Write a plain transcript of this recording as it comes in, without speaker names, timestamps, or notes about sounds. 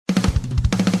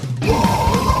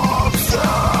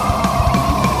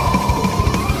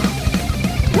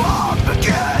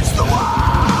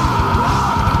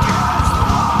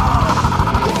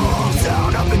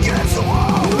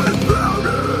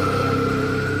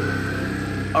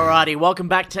Alrighty, welcome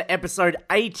back to episode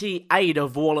 88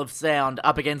 of Wall of Sound,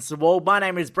 Up Against the Wall. My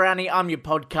name is Brownie, I'm your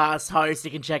podcast host.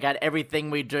 You can check out everything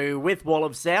we do with Wall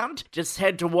of Sound. Just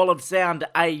head to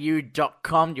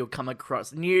wallofsoundau.com. You'll come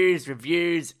across news,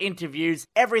 reviews, interviews,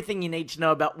 everything you need to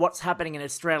know about what's happening in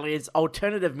Australia's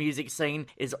alternative music scene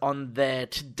is on there.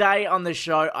 Today on the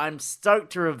show, I'm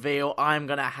stoked to reveal I'm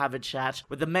going to have a chat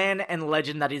with the man and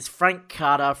legend that is Frank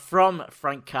Carter from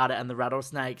Frank Carter and the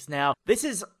Rattlesnakes. Now, this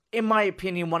is, in my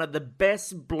opinion, one of the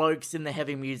best blokes in the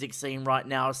heavy music scene right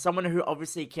now. Someone who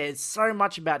obviously cares so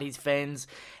much about his fans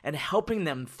and helping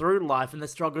them through life and the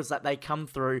struggles that they come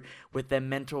through with their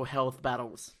mental health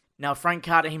battles. Now, Frank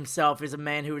Carter himself is a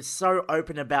man who is so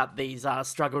open about these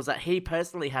struggles that he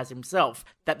personally has himself,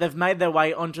 that they've made their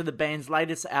way onto the band's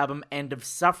latest album, End of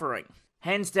Suffering.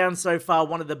 Hands down so far,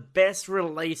 one of the best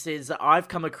releases that I've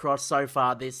come across so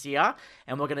far this year.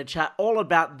 And we're going to chat all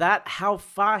about that, how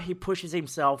far he pushes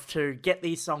himself to get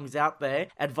these songs out there,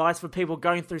 advice for people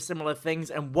going through similar things,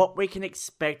 and what we can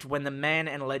expect when the man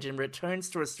and legend returns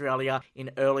to Australia in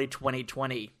early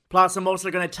 2020. Plus, I'm also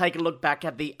going to take a look back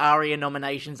at the ARIA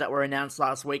nominations that were announced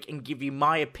last week and give you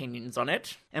my opinions on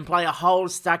it, and play a whole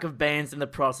stack of bands in the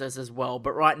process as well.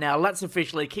 But right now, let's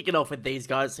officially kick it off with these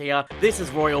guys here. This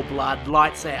is Royal Blood,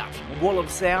 Lights Out, Wall of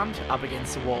Sound, Up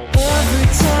Against the Wall. Every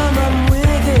time I'm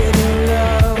with it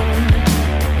alone,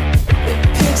 it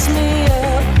picks me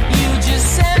up, you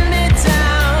just send me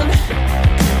down.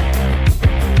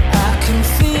 I can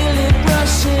feel it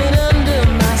rushing under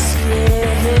my skin.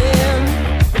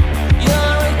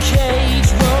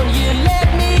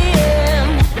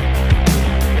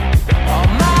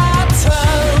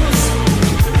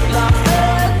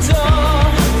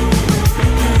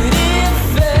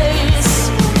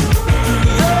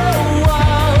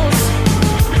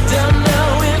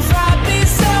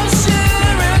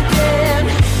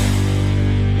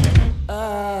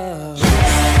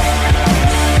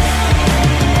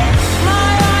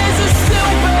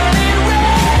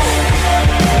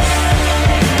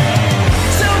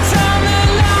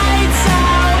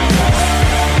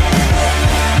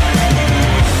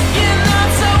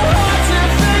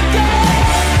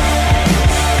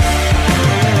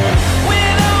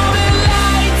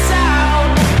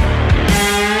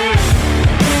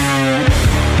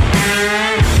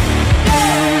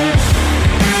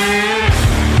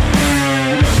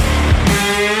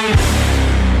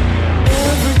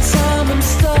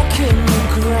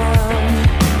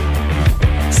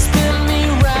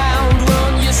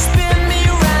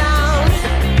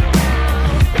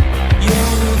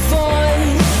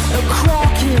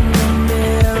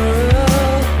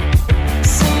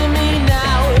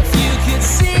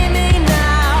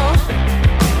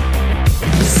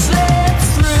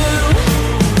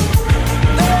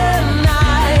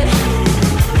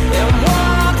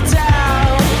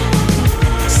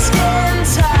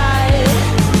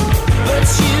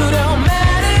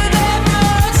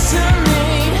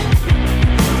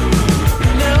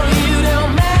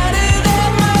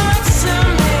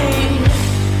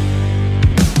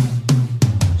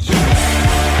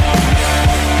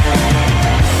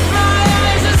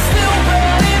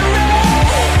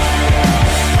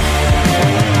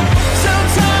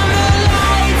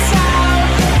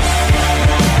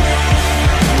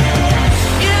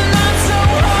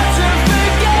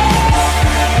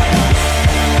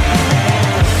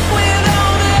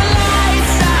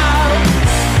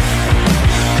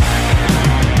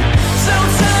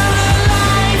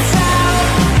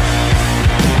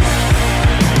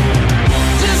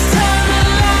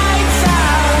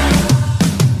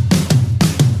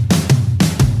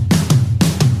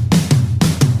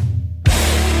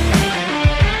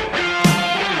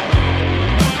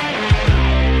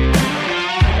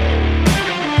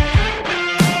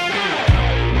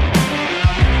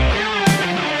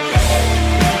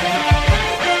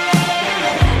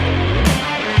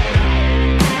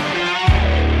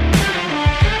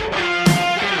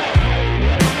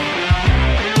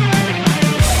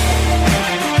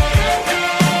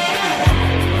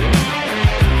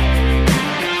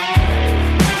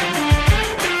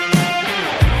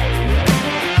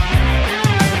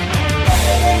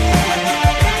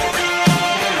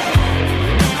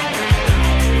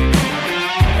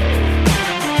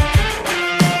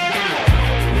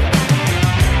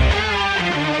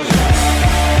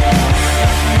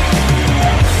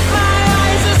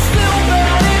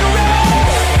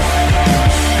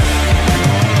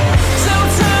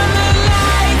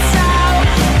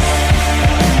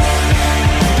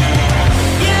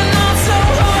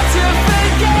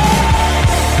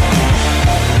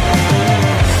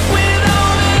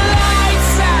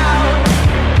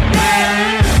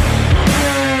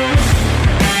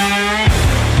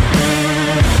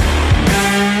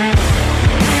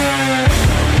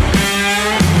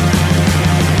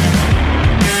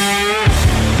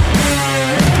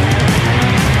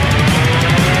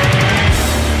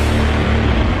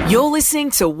 listening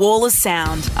to Wall of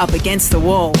Sound, Up Against the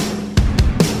Wall.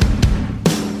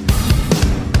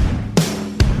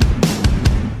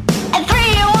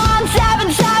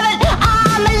 3177,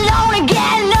 I'm alone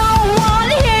again, no one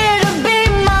here to be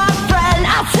my friend.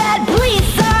 I said, please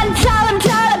son, tell him,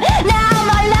 now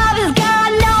my love is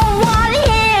gone, no one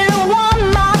here to want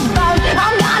my phone.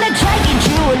 I'm gonna take you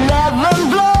to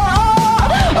 11th floor,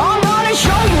 I'm gonna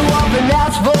show you up and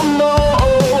ask for more.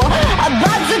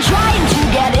 Bugs are trying to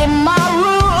get in my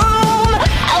room,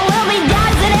 I will be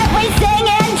dancing if we sing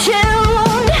in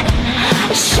tune.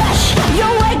 Shush,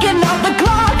 you're waking up the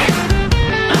clock.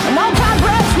 No time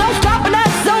for us, no stopping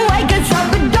us, so wake us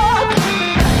up at dawn.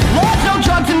 There's no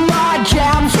drugs in my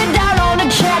jam, sit down on the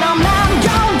channel, man,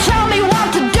 don't tell me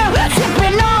what to do,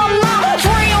 sipping on my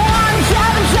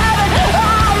 3177,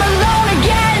 I'm alone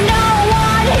again, no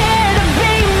one here to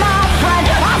be my friend.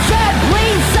 I said,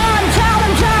 please son, tell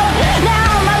him,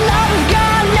 now my love is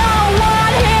gone, no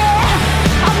one here,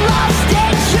 I'm lost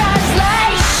in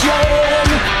translation,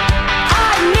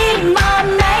 I need my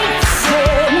mates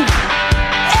in.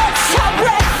 It's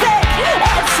horrific,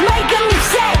 it's making me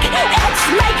sick, it's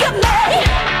making me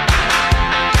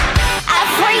a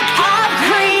freak of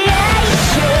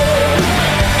creation.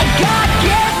 God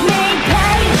give me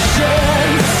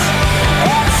patience.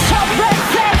 It's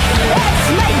horrific, it's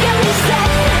making me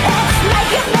sick, it's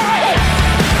making me.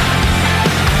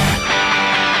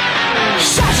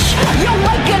 Shush, you're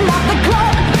waking up the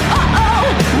club. Uh-oh,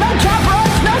 no time for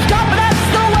us, no stopping us,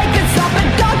 the wake us up at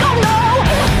dark. Oh no,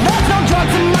 there's no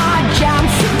drugs in my jam.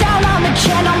 Sit down on the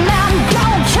channel, man,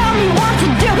 don't tell me what to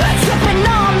do. Sipping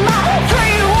on my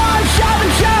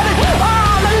 3177,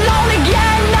 I'm alone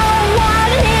again, no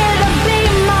one here to be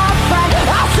my friend. I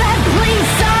said, please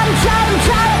son,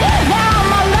 tell him, now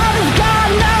my love is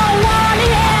gone, no one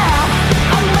here,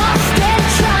 I'm lost in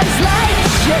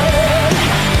translation,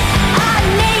 I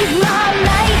need my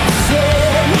mates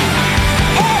in.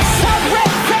 It's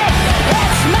horrific,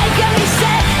 it's making me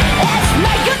sick, it's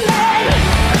making me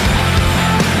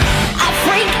a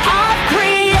freak of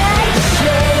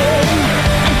creation.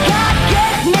 God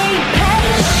give me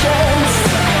patience.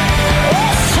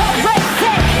 It's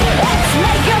horrific, it's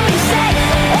making me sick,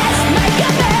 it's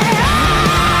making me.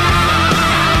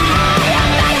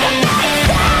 You're making me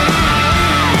sick.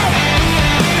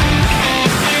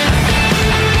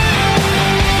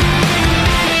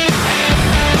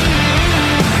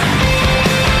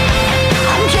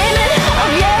 I'm dreaming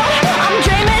of you, I'm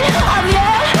dreaming of you.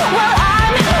 Well,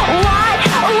 I'm wide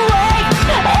awake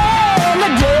in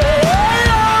the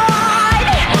daylight,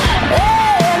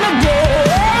 in the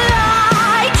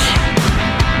daylight.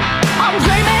 I'm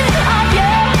dreaming of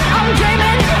you, I'm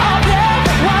dreaming of you.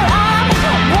 Well, I'm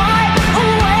wide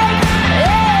awake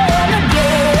in the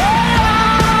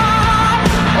daylight,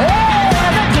 in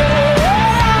the daylight.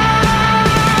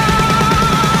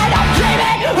 I'm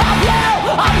dreaming of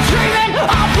you, I'm dreaming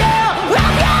of you, of you,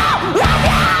 of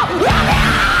you, of you.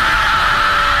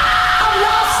 I'm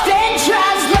lost in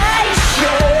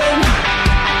translation,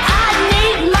 I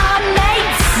need my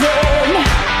mates in.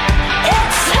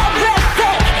 It's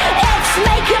horrific, it's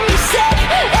making me sick,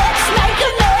 it's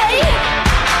making me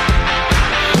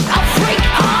a freak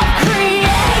of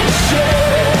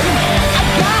creation.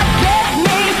 God give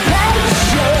me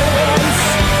patience.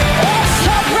 It's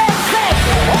horrific,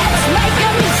 it's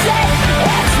making me sick,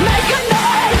 it's making me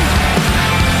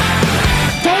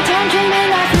daytime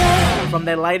dreaming of you. From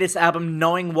their latest album,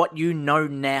 Knowing What You Know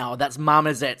Now, that's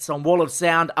Marmozets on Wall of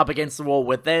Sound, Up Against the Wall,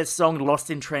 with their song Lost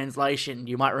in Translation.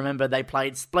 You might remember they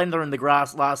played Splendor in the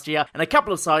Grass last year, and a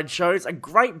couple of side shows, a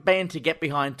great band to get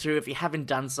behind too if you haven't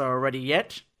done so already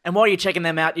yet. And while you're checking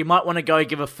them out, you might want to go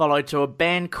give a follow to a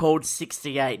band called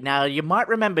 68. Now, you might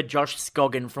remember Josh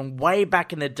Scoggin from way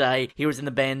back in the day. He was in the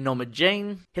band Norma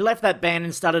Jean. He left that band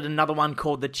and started another one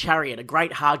called The Chariot, a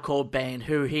great hardcore band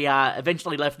who he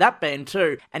eventually left that band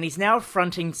too. And he's now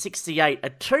fronting 68,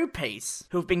 a two-piece,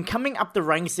 who've been coming up the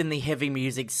ranks in the heavy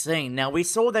music scene. Now, we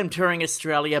saw them touring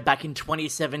Australia back in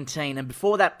 2017, and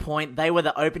before that point, they were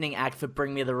the opening act for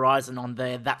Bring Me the Horizon on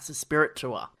their That's the Spirit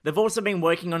tour. They've also been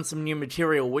working on some new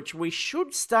material, which we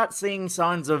should start seeing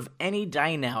signs of any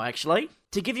day now, actually.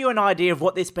 To give you an idea of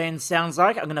what this band sounds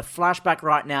like, I'm going to flash back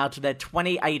right now to their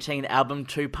 2018 album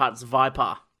Two Parts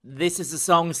Viper. This is the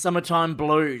song Summertime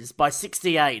Blues by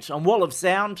 68 on Wall of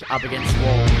Sound, Up Against the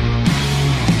Wall.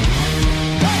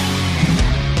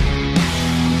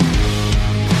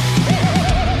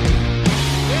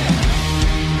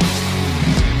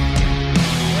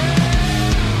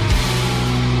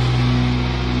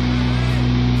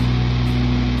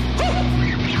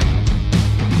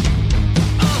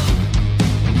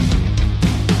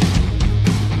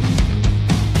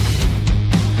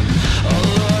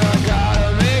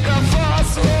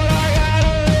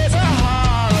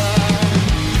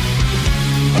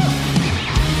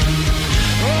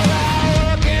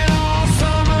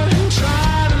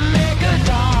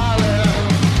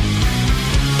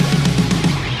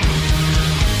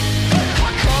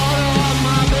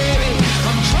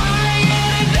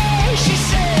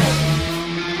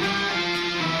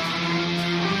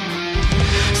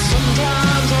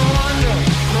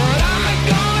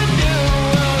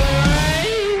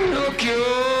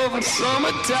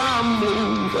 summertime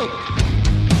blues.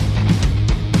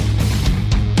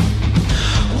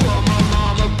 Well, my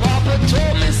mama, papa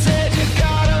told me, said you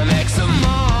gotta make some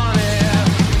money.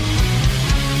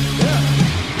 Yeah.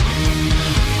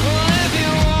 Well, if you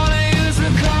wanna use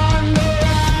the car and go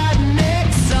ride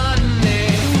next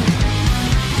Sunday.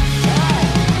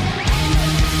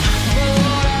 But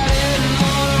Lord, I didn't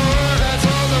wanna work. I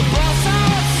told the boss I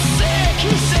was sick.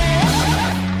 He said,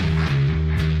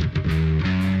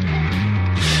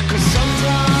 'cause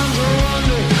sometimes I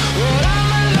wonder what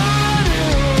I'm alone to.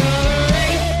 There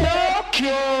ain't no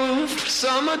cure for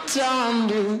summertime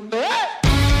blue. Hey!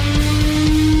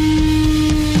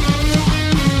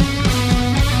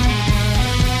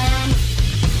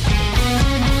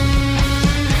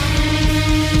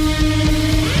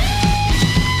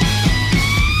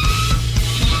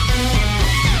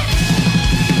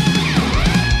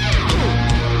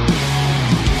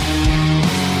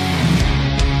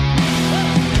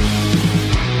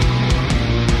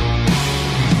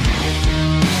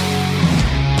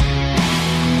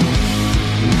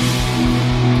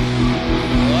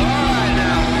 Alright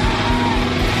now.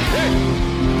 Hey.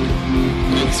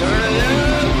 Turn it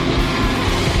up.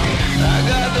 I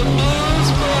got the blues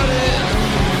buddy.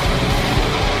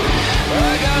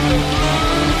 I got the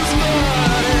blues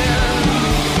buddy.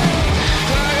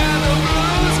 I got the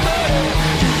blues buddy.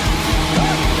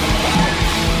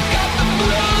 Got the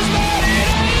blues buddy.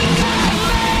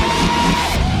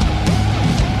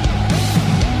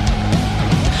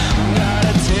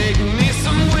 Gotta take me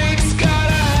some weeks.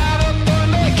 Gotta have a fun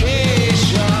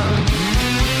vacation.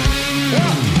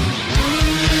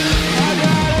 I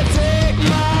gotta take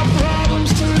my problems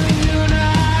to the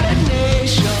United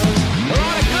Nations.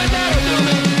 What a good that'll do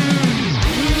me.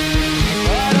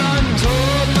 I done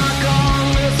told my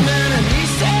congressman and he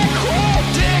said, quote,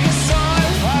 dig a son.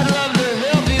 I'd love to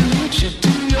help you, but you're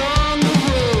too young to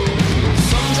grow.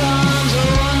 Sometimes I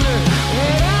wonder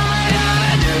what am I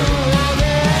gonna do. Oh,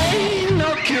 there ain't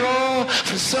no cure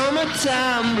for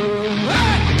summertime blue.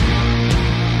 Hey!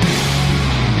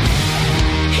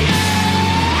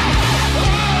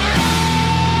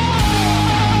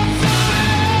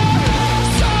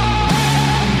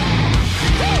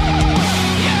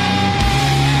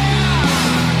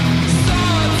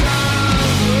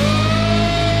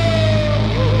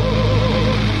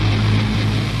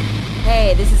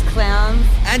 Hey, this is Clowns.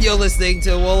 And you're listening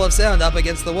to Wall of Sound Up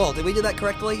Against the Wall. Did we do that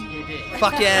correctly? You did.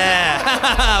 Fuck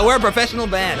yeah! We're a professional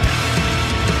band.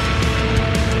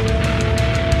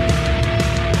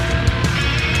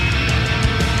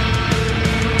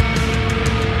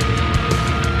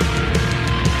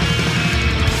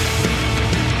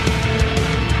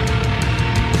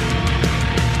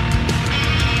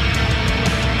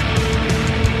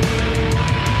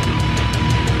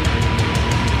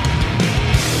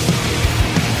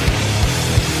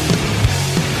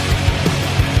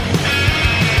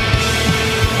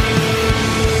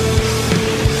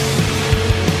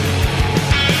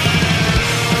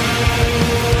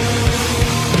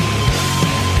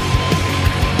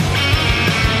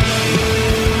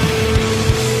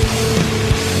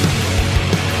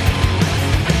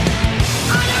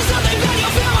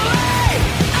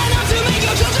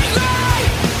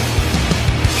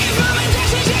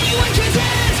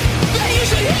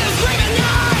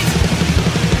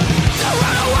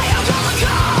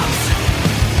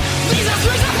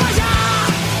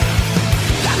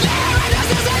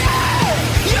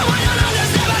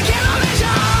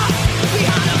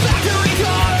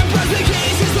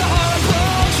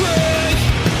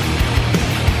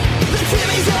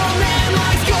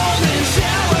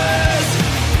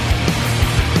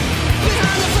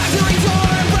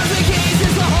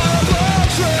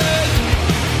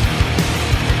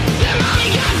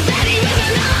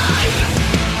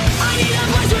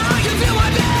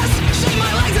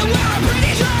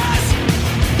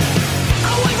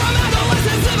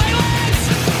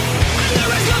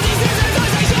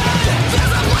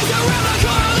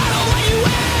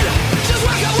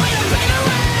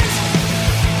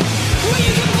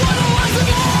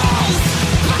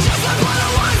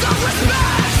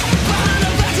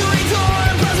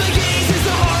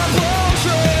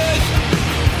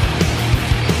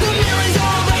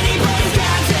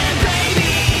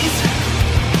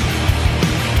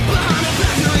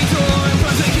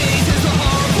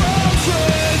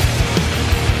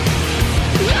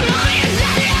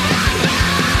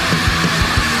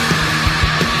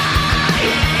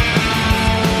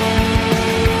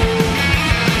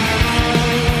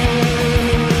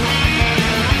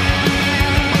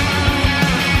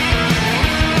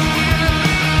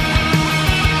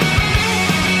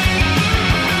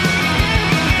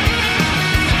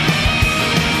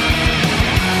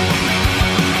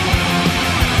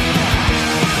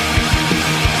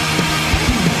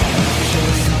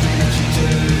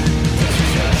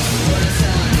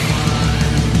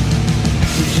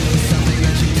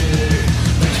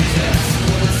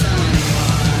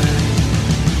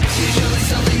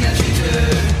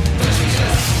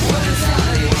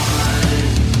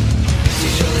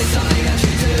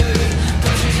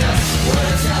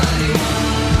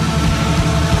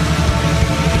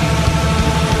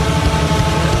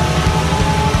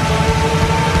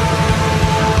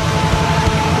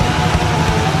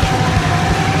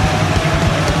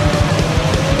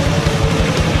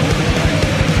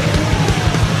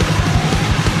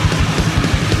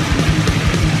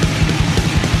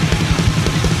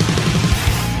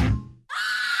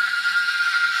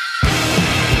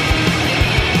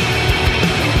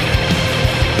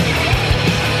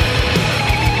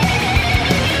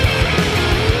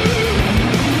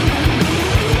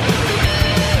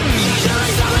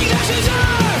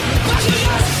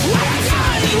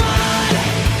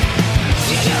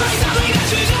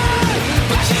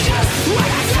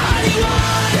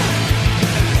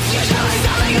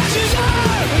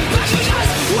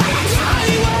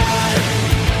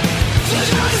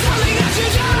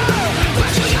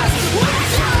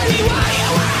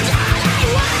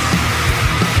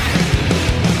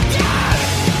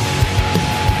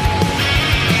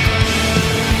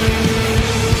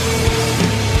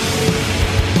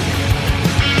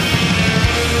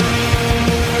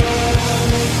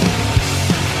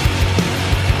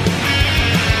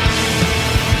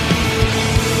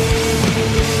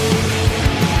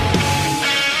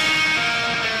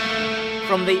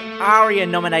 From the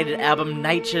ARIA-nominated album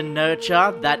Nature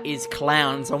Nurture, that is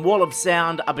Clowns on Wall of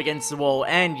Sound Up Against the Wall.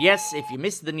 And yes, if you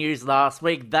missed the news last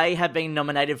week, they have been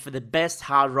nominated for the Best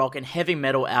Hard Rock and Heavy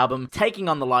Metal Album, taking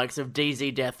on the likes of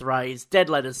DZ Death Rays, Dead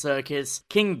Letter Circus,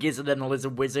 King Gizzard and the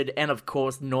Lizard Wizard, and of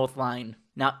course Northlane.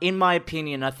 Now, in my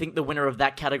opinion, I think the winner of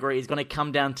that category is going to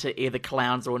come down to either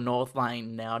Clowns or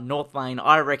Northlane. Now, Northlane,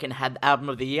 I reckon, had Album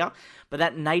of the Year, but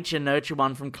that Nature Nurture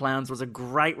one from Clowns was a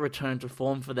great return to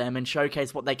form for them and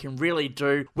showcased what they can really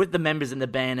do with the members in the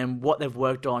band and what they've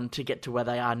worked on to get to where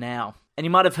they are now. And you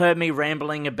might have heard me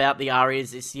rambling about the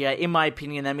ARIAs this year. In my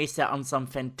opinion, they missed out on some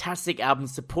fantastic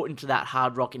albums to put into that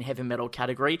hard rock and heavy metal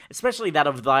category, especially that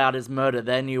of Thy Art Is Murder.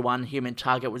 Their new one, Human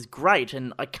Target, was great,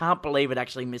 and I can't believe it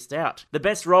actually missed out. The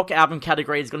best rock album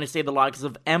category is going to see the likes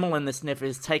of Emil and the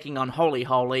Sniffers taking on Holy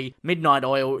Holy, Midnight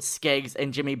Oil, Skeggs,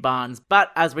 and Jimmy Barnes. But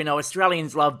as we know,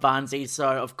 Australians love Barnesy, so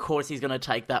of course he's going to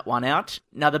take that one out.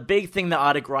 Now, the big thing that I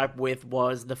had a gripe with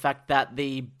was the fact that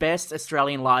the Best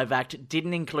Australian Live Act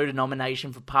didn't include a nomination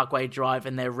for Parkway Drive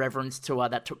and their Reverence tour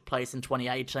that took place in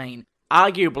 2018.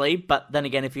 Arguably, but then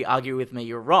again, if you argue with me,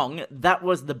 you're wrong, that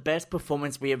was the best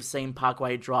performance we have seen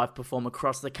Parkway Drive perform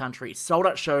across the country. Sold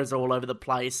out shows all over the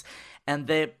place, and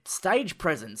their stage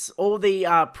presence, all the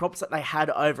props that they had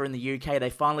over in the UK, they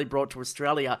finally brought to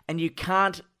Australia, and you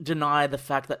can't deny the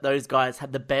fact that those guys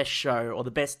had the best show, or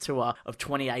the best tour of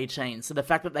 2018, so the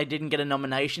fact that they didn't get a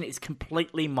nomination is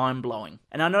completely mind-blowing.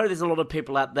 And I know there's a lot of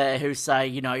people out there who say,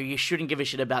 you know, you shouldn't give a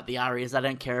shit about the ARIAs, they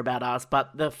don't care about us,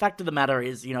 but the fact of the matter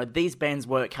is, you know, these bands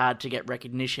work hard to get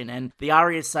recognition, and the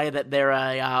ARIAs say that they're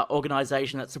a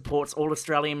organisation that supports all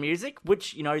Australian music,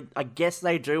 which, you know, I guess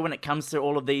they do when it comes to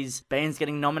all of these bands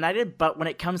getting nominated, but when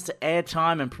it comes to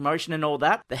airtime and promotion and all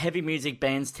that, the heavy music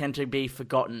bands tend to be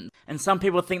forgotten. And some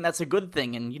people think that's a good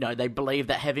thing, and, you know, they believe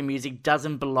that heavy music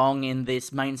doesn't belong in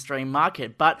this mainstream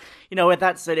market. But, you know, with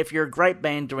that said, if you're a great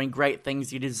band doing great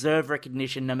things, you deserve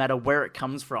recognition no matter where it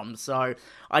comes from. So,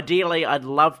 ideally, I'd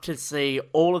love to see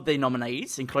all of the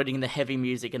nominees, including the heavy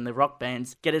music and the rock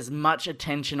bands, get as much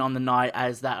attention on the night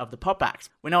as that of the pop acts.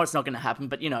 We know it's not going to happen,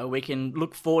 but, you know, we can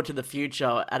look forward to the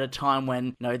future at a time when,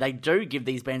 you know, they do give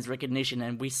these bands recognition,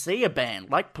 and we see a band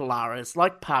like Polaris,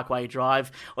 like Parkway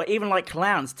Drive, or even like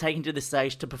Clowns taken to the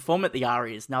stage to perform at the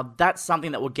ARIAs. Now, that's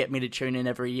something that will get me to tune in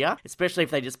every year, especially if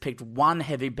they just picked one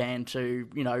heavy band to,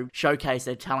 you know, showcase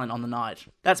their talent on the night.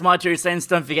 That's my 2 cents.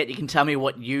 Don't forget, you can tell me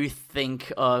what you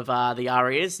think of the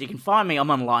ARIAs. You can find me,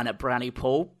 I'm online at Brownie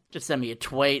Paul. Just send me a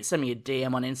tweet, send me a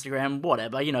DM on Instagram,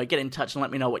 whatever, you know, get in touch and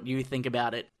let me know what you think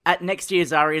about it. At next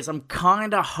year's ARIAs, I'm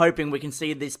kinda hoping we can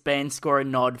see this band score a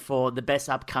nod for the best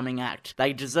upcoming act.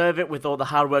 They deserve it with all the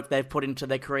hard work they've put into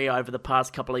their career over the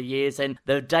past couple of years, and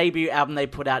the debut album they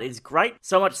put out is great.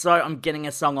 So much so, I'm getting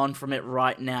a song on from it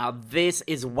right now. This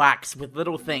is Wax with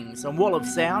Little Things on Wall of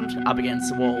Sound, Up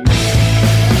Against the Wall.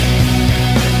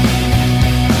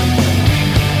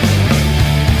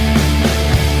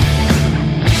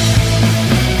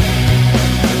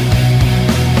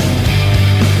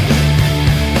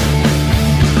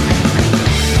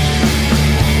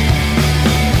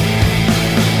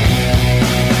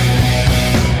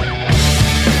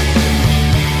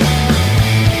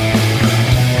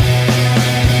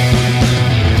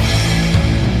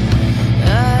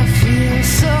 I feel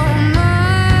so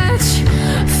much,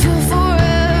 feel for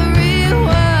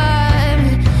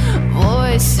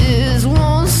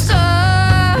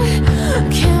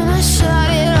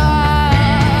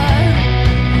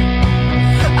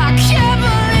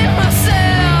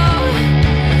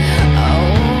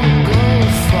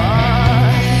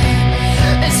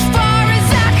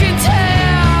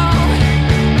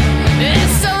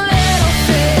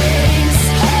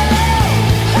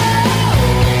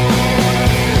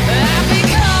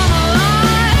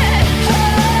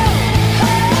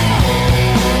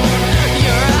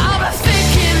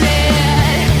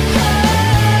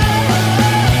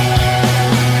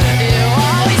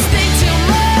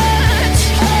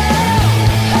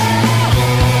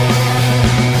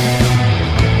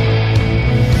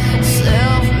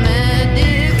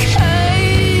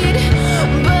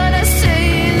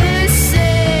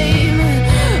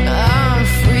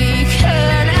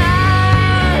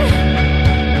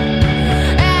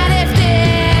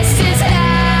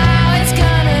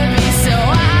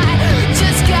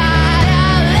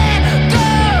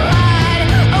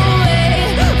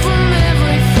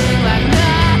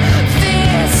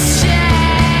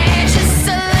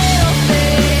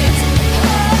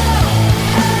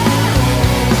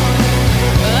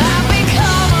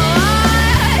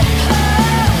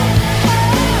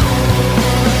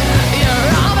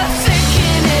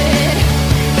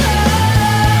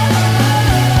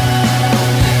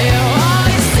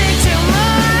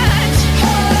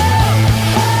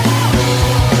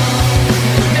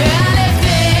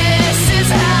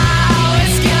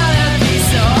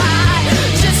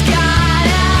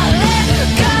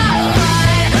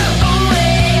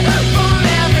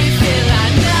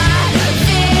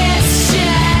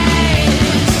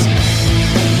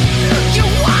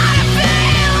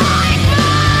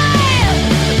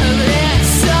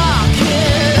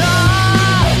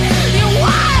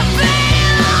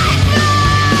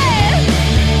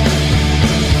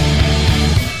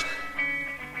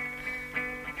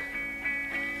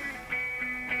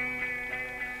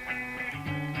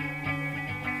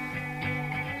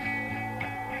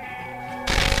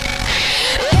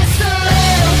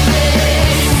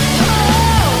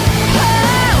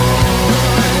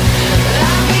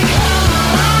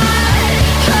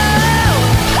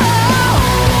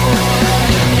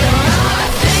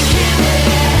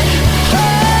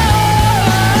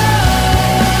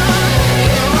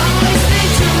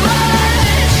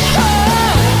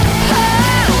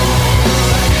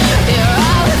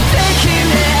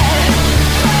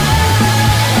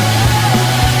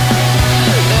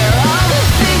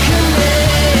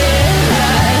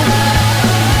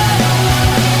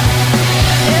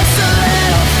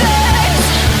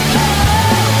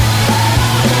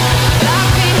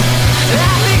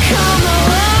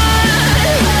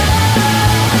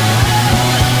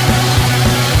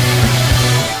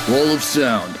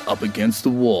Sound Up Against the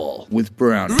Wall with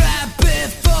Brownie. Right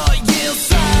before you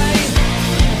say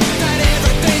that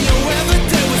everything you ever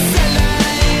do is silly,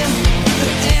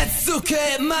 it's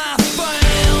okay, my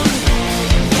friend.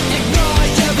 Ignore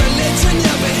your religion,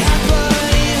 you'll be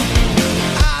happy.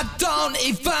 I don't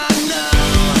even know.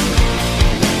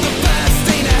 The first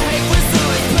thing I hate was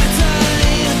always pity.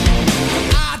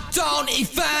 I don't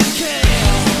even care.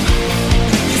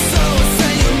 You so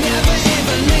say you never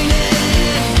even mean it.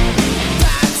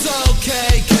 That's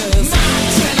okay, 'cause my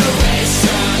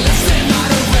generation lives in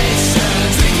moderation,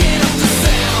 drinking up the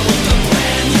sound with the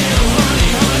brand new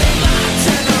honey, honey. My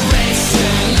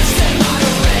generation lives in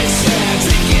moderation,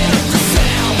 drinking up the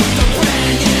sound with the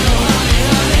brand new honey,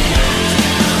 honey.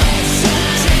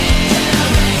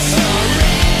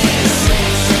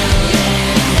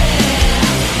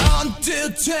 On to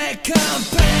take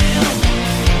campaign,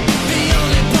 the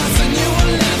only person you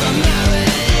will ever marry.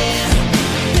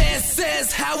 This is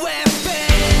how it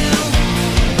feels.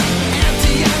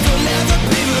 Empty eyes will never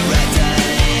be ready.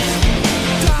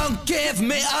 Don't give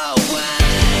me away.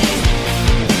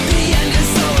 The end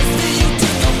is always near, you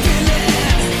just don't feel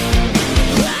it.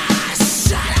 Ah,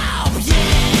 shut up,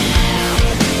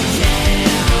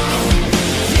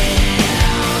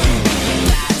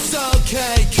 that's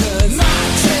okay, 'cause my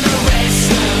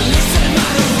generation lives in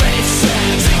moderation,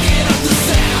 drinking up the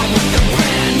sound with the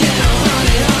brand new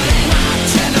honey, honey. My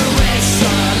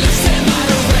generation lives in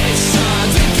moderation,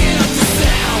 drinking up the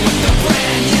sound with the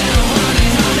brand new honey,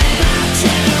 honey. My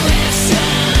generation,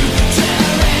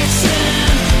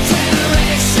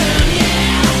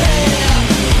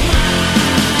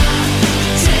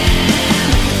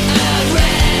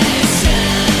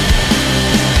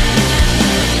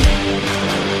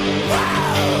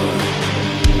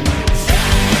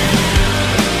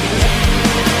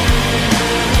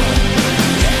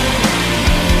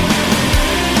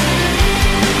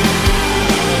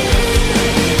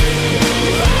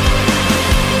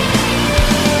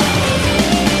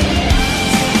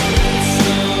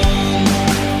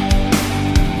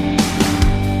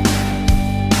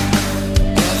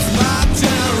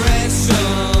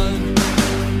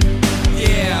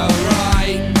 yeah,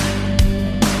 right.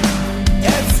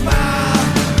 It's my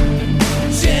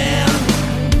generation.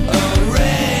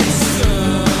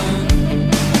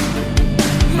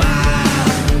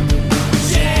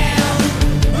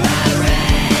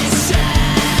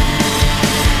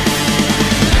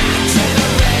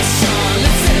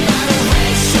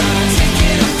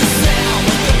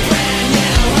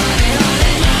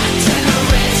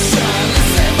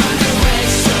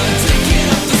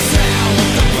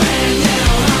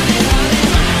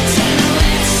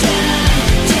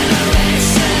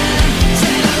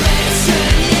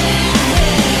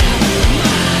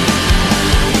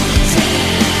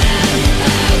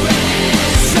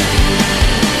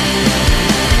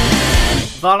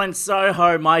 Violent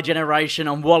Soho, My Generation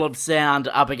on Wall of Sound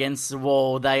Up Against the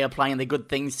Wall. They are playing the Good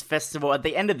Things Festival at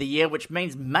the end of the year, which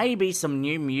means maybe some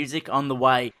new music on the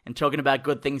way. And talking about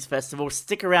Good Things Festival,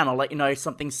 stick around, I'll let you know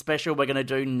something special we're going to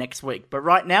do next week. But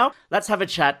right now, let's have a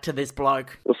chat to this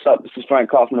bloke. What's up? This is Frank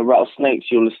Carr from the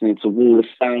Rattlesnakes. You're listening to Wall of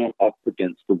Sound Up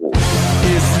Against the Wall.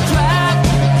 It's a trap.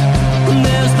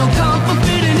 There's no comfort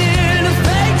fitting in a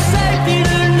fake safety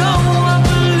that no one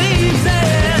believes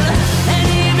in. And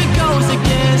if it goes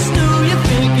against who you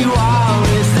think you are,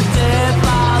 it's the death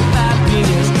of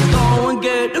happiness. Go and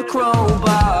get the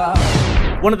crowbar.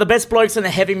 One of the best blokes in the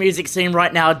heavy music scene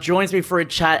right now joins me for a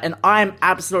chat, and I am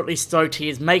absolutely stoked he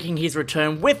is making his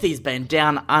return with his band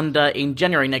Down Under in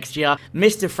January next year.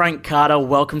 Mr. Frank Carter,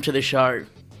 welcome to the show.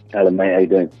 Hello, mate. How you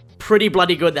doing? Pretty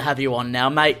bloody good to have you on now,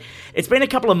 mate. It's been a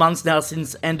couple of months now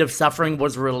since End of Suffering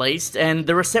was released, and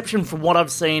the reception from what I've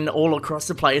seen all across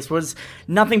the place was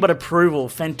nothing but approval.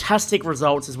 Fantastic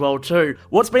results as well, too.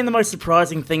 What's been the most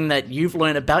surprising thing that you've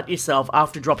learned about yourself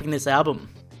after dropping this album?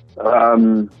 I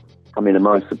mean, the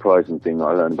most surprising thing that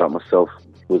I learned about myself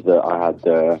was that I had,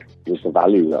 was the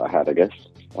value that I had, I guess.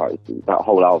 Like, that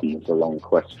whole album was a long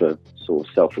quest for sort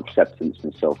of self-acceptance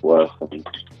and self-worth. And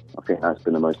I think that's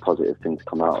been the most positive thing to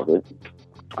come out of it.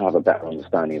 I have a better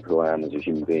understanding of who I am as a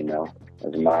human being now,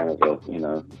 as a man, as a, you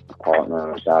know, a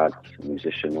partner, a dad, a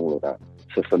musician, all of that.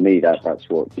 So for me, that's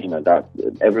what, you know, that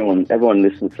everyone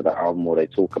listens to that album or they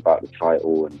talk about the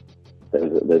title, and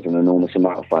there's an enormous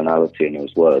amount of finality in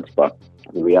those words, but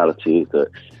the reality is that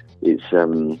it's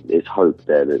hope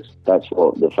there. That's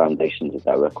what the foundations of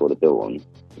that record are built on,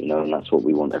 you know, and that's what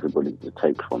we want everybody to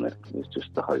take from it. It's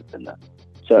just the hope in that.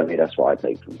 Certainly, that's what I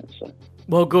take from it. So.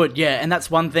 Well, good, yeah, and that's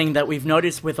one thing that we've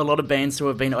noticed with a lot of bands who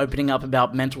have been opening up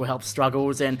about mental health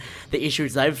struggles and the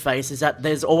issues they've faced is that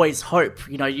there's always hope.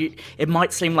 You know, it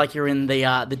might seem like you're in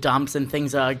the dumps and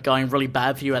things are going really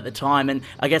bad for you at the time, and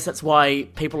I guess that's why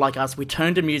people like us, we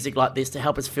turn to music like this to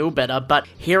help us feel better, but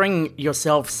hearing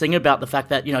yourself sing about the fact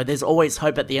that, you know, there's always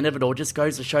hope at the end of it all just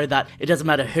goes to show that it doesn't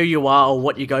matter who you are or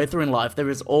what you go through in life, there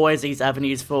is always these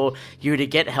avenues for you to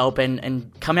get help and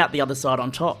come out the other side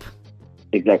on top.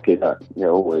 Exactly that. Yeah,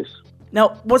 always.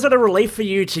 Now, was it a relief for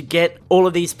you to get all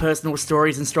of these personal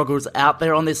stories and struggles out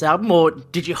there on this album, or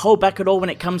did you hold back at all when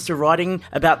it comes to writing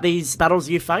about these battles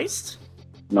you faced?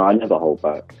 No, I never hold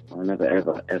back. I never,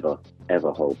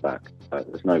 ever hold back. Like,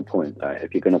 there's no point. Like,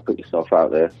 if you're going to put yourself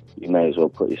out there, you may as well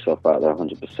put yourself out there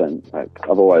 100%. Like,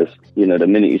 otherwise, you know, the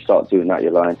minute you start doing that,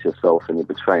 you're lying to yourself and you're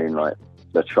betraying, like,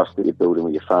 the trust that you're building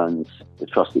with your fans, the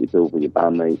trust that you build with your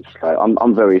bandmates. Like,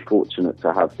 I'm very fortunate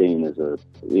to have Dean as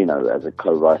a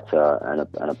co-writer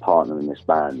and a partner in this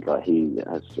band. Like, he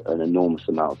has an enormous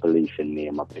amount of belief in me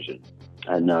and my vision.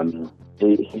 And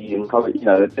he encouraged, you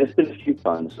know, there's been a few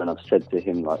times when I've said to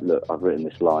him, like, look, I've written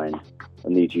this line, I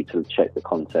need you to check the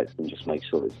context and just make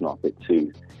sure it's not a bit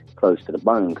too close to the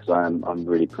bone, because I'm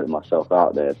really putting myself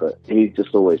out there. But he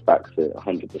just always backs it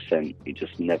 100%.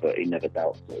 He never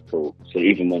doubts it at all. So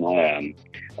even when I am,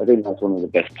 I think that's one of the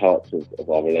best parts of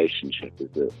our relationship,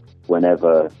 is that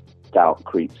whenever doubt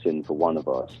creeps in for one of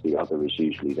us, the other is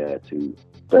usually there to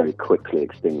very quickly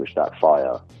extinguish that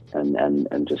fire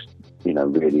and just, you know,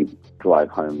 really drive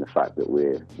home the fact that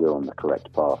we're on the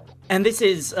correct path. And this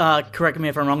is, correct me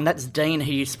if I'm wrong, that's Dean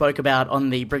who you spoke about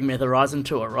on the Bring Me the Horizon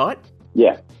tour, right?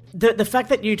 Yeah. The fact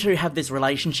that you two have this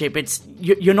relationship,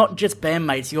 you're not just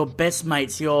bandmates, you're best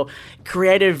mates, you're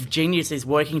creative geniuses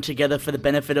working together for the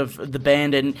benefit of the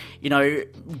band and, you know,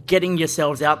 getting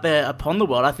yourselves out there upon the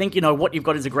world. I think, you know, what you've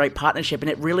got is a great partnership,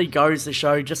 and it really goes to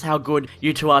show just how good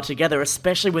you two are together,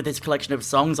 especially with this collection of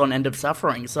songs on End of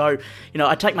Suffering. So, you know,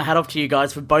 I take my hat off to you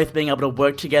guys for both being able to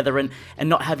work together and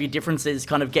not have your differences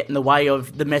kind of get in the way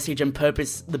of the message and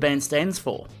purpose the band stands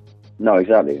for. No,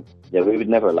 exactly. Yeah, we would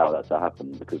never allow that to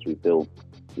happen, because we built,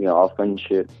 you know, our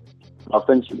friendship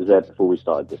was there before we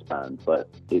started this band, but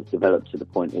it's developed to the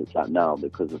point it's at now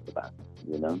because of the band,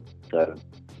 you know? So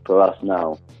for us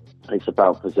now, it's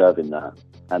about preserving that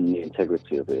and the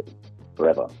integrity of it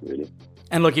forever, really.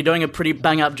 And look, you're doing a pretty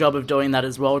bang-up job of doing that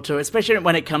as well, too, especially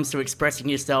when it comes to expressing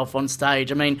yourself on stage.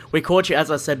 I mean, we caught you,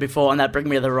 as I said before, on that Bring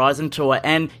Me the Horizon tour,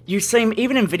 and you seem,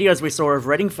 even in videos we saw of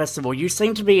Reading Festival, you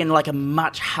seem to be in, like, a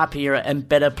much happier and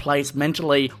better place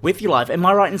mentally with your life. Am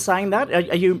I right in saying that? Are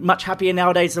you much happier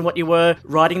nowadays than what you were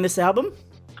writing this album?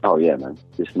 Oh, yeah, man.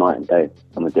 It's night and day.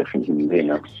 I'm a different human being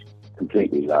now.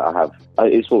 Completely. Like,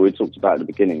 it's what we talked about at the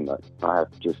beginning. Like, I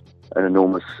have just an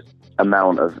enormous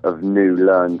amount of new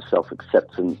learned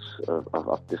self-acceptance.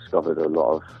 I've discovered a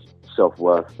lot of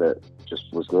self-worth that just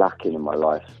was lacking in my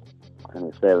life, and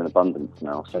it's there in abundance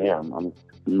now. So yeah, I'm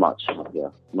much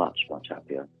happier, much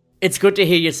happier. It's good to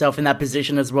hear yourself in that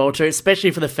position as well, too, especially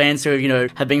for the fans who, you know,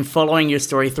 have been following your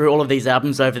story through all of these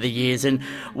albums over the years. And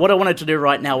what I wanted to do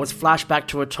right now was flash back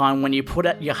to a time when you put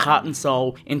out your heart and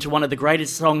soul into one of the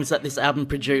greatest songs that this album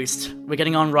produced. We're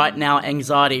getting on right now,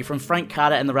 Anxiety, from Frank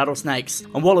Carter and the Rattlesnakes,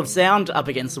 on Wall of Sound, Up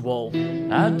Against the Wall.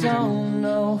 I don't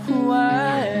know who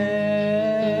I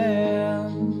am,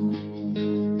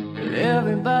 but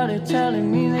everybody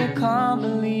telling me they can't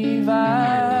believe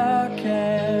I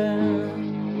can.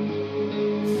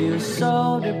 Feel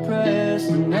so depressed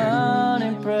and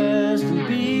unimpressed, and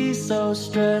be so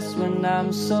stressed when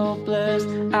I'm so blessed.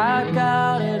 I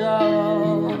got it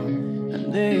all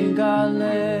and they got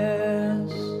less.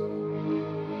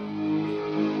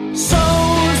 So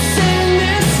sing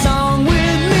this song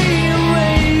with me and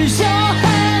raise your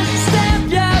hands and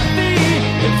stamp your feet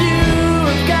if you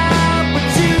have got what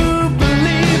you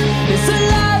believe. It's a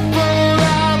life full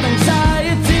of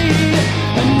anxiety,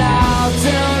 and I'll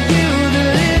tell you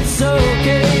it's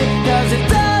okay, 'cause it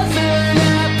doesn't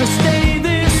have to stay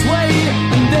this way,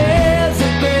 and there's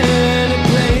a better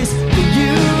place for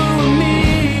you and me,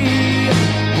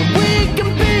 where we can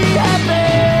be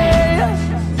happy.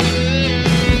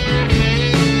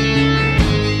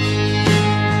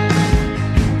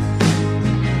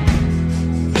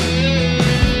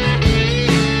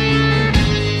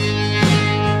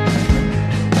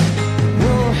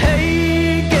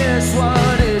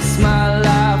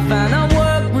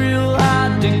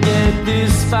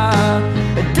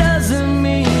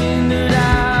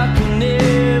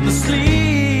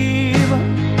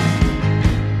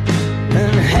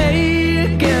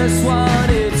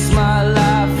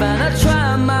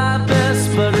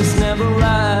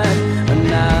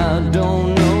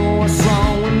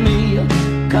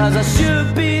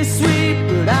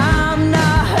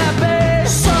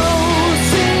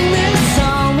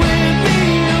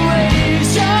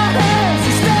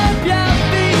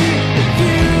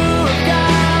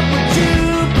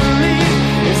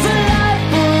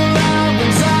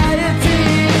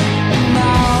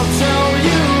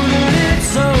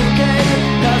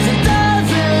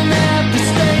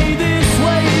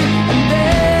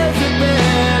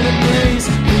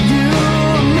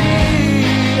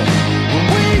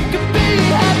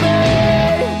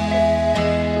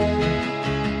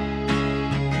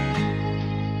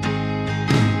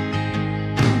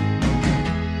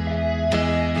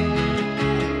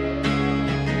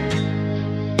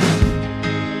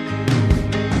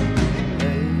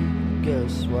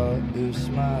 what is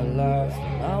my life?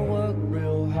 And I work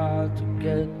real hard to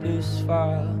get this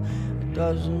far. It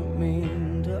doesn't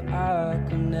mean that I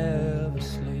can never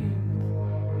sleep.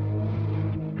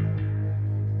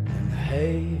 And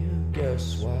hey,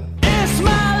 guess what? It's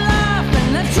my life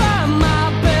and I try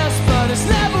my best, but it's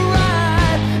never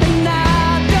right. And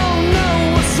I don't know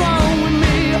what's wrong with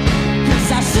me,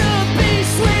 'cause I should be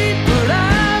sweet, but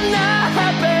I'm not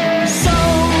happy. So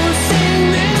sing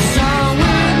this song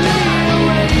with me,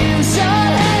 raise your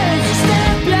hands and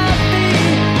stamp your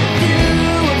feet. You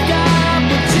have got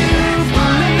what you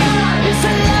believe. It's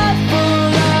a life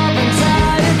full of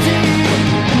anxiety,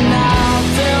 and I'll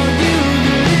tell you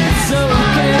that it's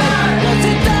okay, 'cause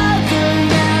it doesn't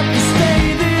have to stay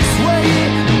this way.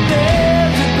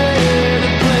 There's a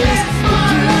better place for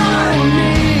you and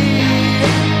me.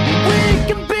 We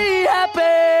can be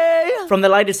happy. From the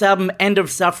latest album, End of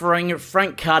Suffering,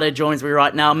 Frank Carter joins me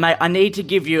right now. Mate, I need to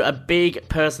give you a big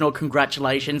personal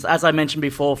congratulations, as I mentioned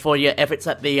before, for your efforts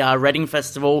at the Reading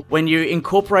Festival, when you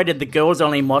incorporated the Girls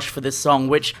Only mosh for this song,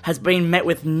 which has been met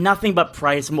with nothing but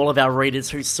praise from all of our readers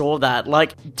who saw that.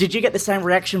 Like, did you get the same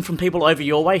reaction from people over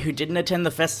your way who didn't attend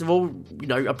the festival, you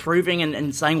know, approving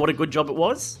and saying what a good job it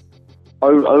was?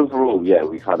 Overall, yeah,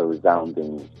 we've had a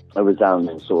resounding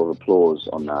sort of applause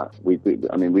on that. We've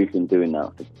been doing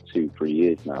that for 2-3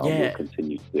 years now, and Yeah. we'll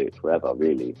continue to do it forever,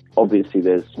 really. Obviously,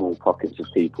 there's small pockets of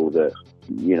people that,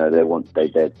 you know,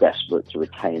 they're desperate to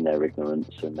retain their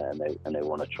ignorance, and they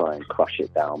want to try and crush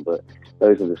it down. But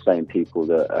those are the same people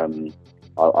that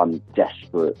I'm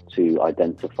desperate to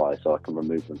identify, so I can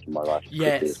remove them from my life as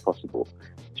quickly as possible.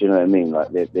 Do you know what I mean? Like,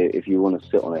 if you want to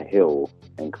sit on a hill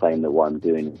and claim that what I'm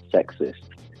doing is sexist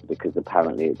because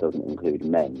apparently it doesn't include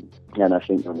men, then I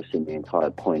think you're missing the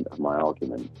entire point of my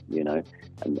argument, you know?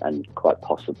 And quite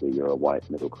possibly you're a white,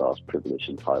 middle-class, privileged,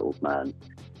 entitled man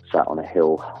sat on a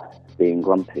hill being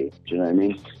grumpy. Do you know what I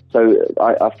mean? So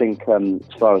I think, as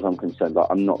far as I'm concerned, like,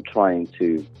 I'm not trying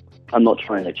to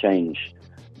change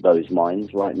those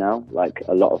minds right now. Like,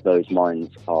 a lot of those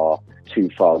minds are too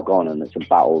far gone, and it's a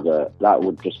battle that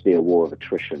would just be a war of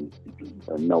attrition,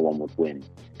 and no one would win.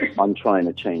 I'm trying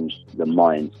to change the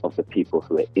minds of the people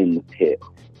who are in the pit,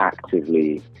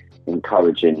 actively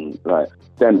encouraging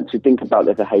them to think about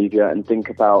their behaviour and think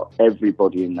about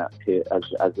everybody in that pit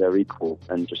as their equal,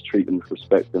 and just treat them with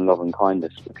respect and love and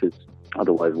kindness, because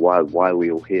otherwise why are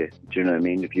we all here? Do you know what I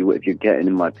mean? If you're getting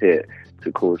in my pit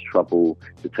to cause trouble,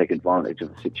 to take advantage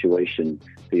of a situation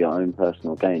for your own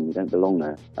personal gain, you don't belong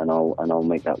there, and I'll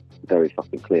make that very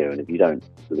fucking clear. And if you don't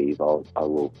believe, I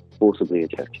will forcibly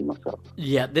eject you myself.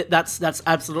 Yeah, that's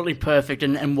absolutely perfect,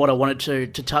 and what I wanted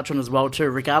to touch on as well too,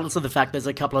 regardless of the fact there's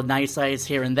a couple of naysayers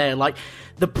here and there. Like,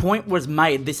 the point was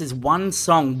made, this is one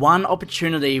song, one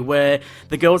opportunity where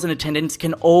the girls in attendance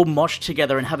can all mosh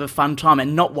together and have a fun time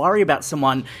and not worry about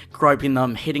someone groping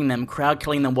them, hitting them, crowd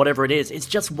killing them, whatever it is. It's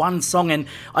just one song, and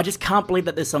I just can't believe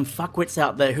that there's some fuckwits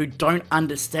out there who don't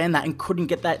understand that and couldn't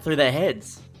get that through their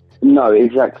heads. No,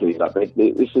 exactly. Like,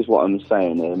 this is what I'm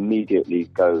saying. They immediately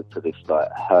go to this, like,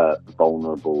 hurt,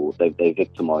 vulnerable. They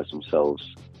victimise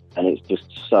themselves, and it's just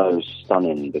so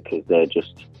stunning because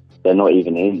they're not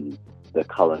even in the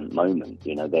current moment.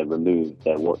 You know, they're removed.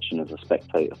 They're watching as a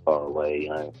spectator far away. You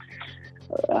know,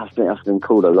 I've been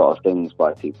called a lot of things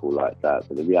by people like that,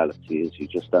 but the reality is you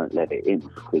just don't let it in,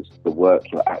 because the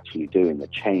work you're actually doing, the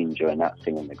change you're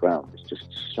enacting on the ground,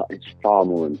 it's far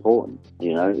more important.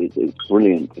 You know, it's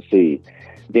brilliant to see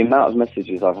the amount of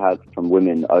messages I've had from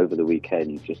women over the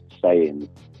weekend just saying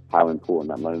how important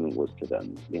that moment was to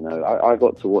them. You know, I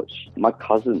got to watch, my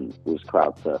cousin was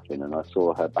crowd surfing, and I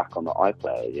saw her back on the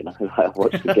iPlayer. You know, I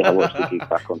watched the gig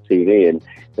back on TV, and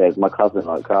there's my cousin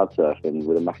like crowd surfing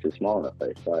with a massive smile on her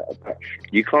face. Like,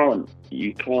 you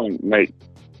can't make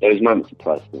those moments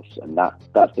priceless, and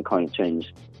that's the kind of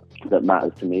change that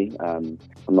matters to me.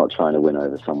 I'm not trying to win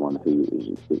over someone who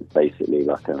is basically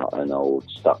like an old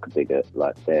stuck bigot.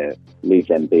 Like, leave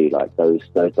them be. Like, those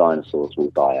dinosaurs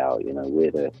will die out. You know, we're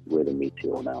the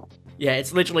meteor now. Yeah,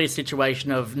 it's literally a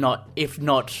situation of not if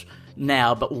not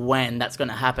now, but when that's going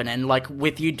to happen. And like,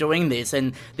 with you doing this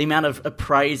and the amount of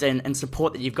praise and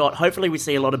support that you've got, hopefully we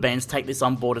see a lot of bands take this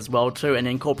on board as well too, and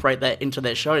incorporate that into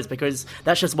their shows, because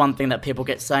that's just one thing that people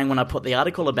get saying when I put the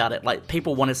article about it. Like,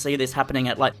 people want to see this happening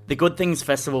at, like, the Good Things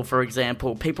Festival, for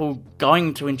example. People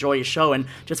going to enjoy a show, and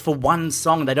just for one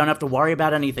song they don't have to worry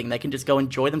about anything. They can just go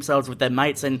enjoy themselves with their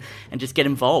mates and just get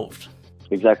involved.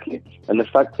 Exactly. And the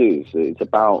fact is, it's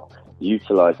about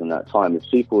utilising that time. If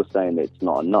people are saying that it's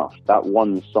not enough, that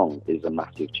one song is a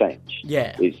massive change.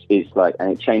 Yeah. It's like,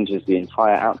 and it changes the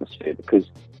entire atmosphere,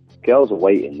 because girls are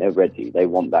waiting, they're ready, they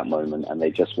want that moment, and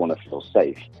they just want to feel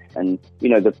safe. And, you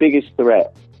know, the biggest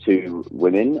threat to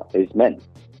women is men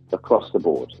across the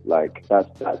board. Like, that's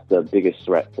the biggest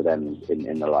threat to them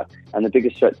in their life. And the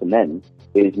biggest threat to men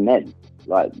is men.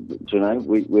 Like, do you know,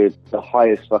 we're the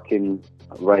highest fucking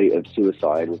rate of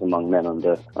suicide was among men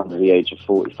under the age of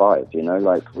 45, you know,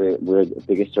 like we're the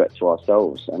biggest threat to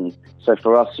ourselves. And so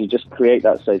for us, you just create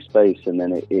that safe space, and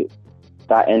then it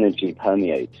that energy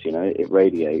permeates, you know, it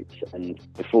radiates, and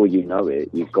before you know it,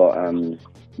 you've got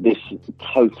this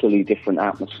totally different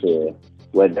atmosphere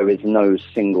where there is no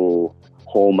single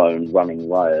hormone running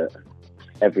riot.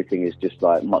 Everything is just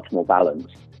like much more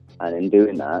balanced, and in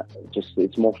doing that,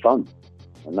 it's more fun.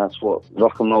 And that's what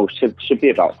rock and roll should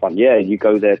be about, fun. Yeah, you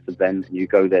go there to vent, you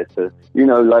go there to, you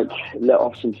know, like let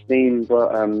off some steam,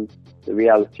 but the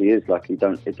reality is, like, it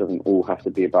doesn't all have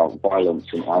to be about violence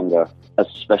and anger,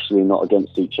 especially not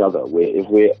against each other.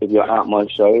 If you're at my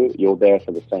show, you're there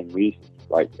for the same reason.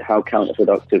 Like, how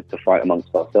counterproductive to fight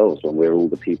amongst ourselves when we're all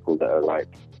the people that are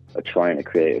trying to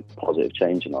create a positive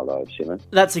change in our lives, you know?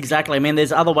 That's exactly. I mean,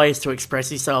 there's other ways to express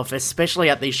yourself, especially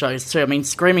at these shows too. I mean,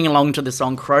 screaming along to the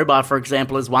song Crowbar, for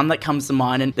example, is one that comes to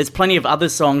mind, and there's plenty of other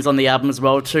songs on the album as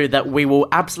well too that we will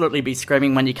absolutely be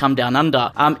screaming when you come down under.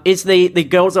 Is the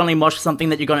Girls Only Mosh something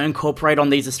that you're going to incorporate on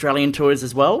these Australian tours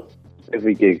as well?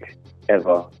 Every gig,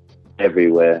 ever,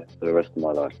 everywhere, for the rest of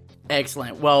my life.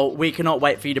 Excellent. Well, we cannot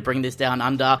wait for you to bring this down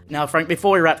under. Now, Frank,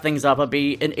 before we wrap things up, I'd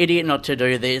be an idiot not to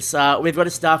do this. We've got a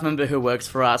staff member who works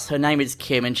for us. Her name is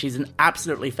Kim, and she's an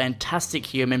absolutely fantastic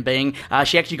human being.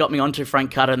 She actually got me onto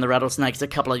Frank Carter and the Rattlesnakes a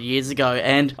couple of years ago,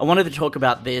 and I wanted to talk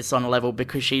about this on a level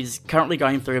because she's currently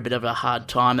going through a bit of a hard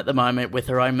time at the moment with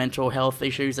her own mental health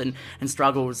issues and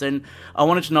struggles, and I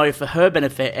wanted to know, for her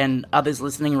benefit and others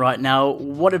listening right now,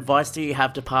 what advice do you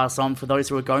have to pass on for those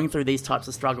who are going through these types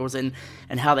of struggles and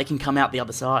how they can come out the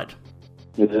other side?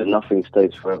 Nothing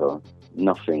stays forever.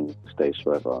 Nothing stays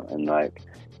forever. And like,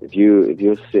 if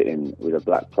you're sitting with a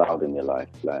black cloud in your life,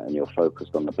 like, and you're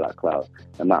focused on the black cloud,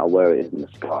 no matter where it is in the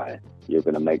sky, you're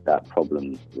going to make that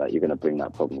problem, like, you're going to bring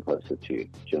that problem closer to you. Do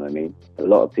you know what I mean? A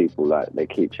lot of people, like, they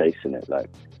keep chasing it. Like,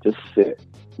 just sit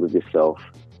with yourself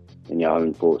in your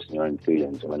own thoughts and your own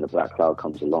feelings, and when the black cloud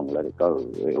comes along, let it go.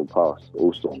 It'll pass.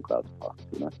 All storm clouds pass,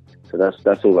 you know? So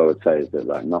that's all I would say, is that,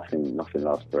 like, nothing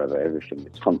lasts forever. Everything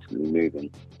is constantly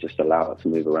moving. Just allow it to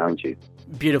move around you.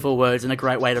 Beautiful words, and a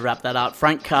great way to wrap that up.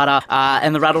 Frank Carter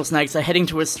and the Rattlesnakes are heading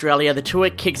to Australia. The tour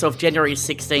kicks off January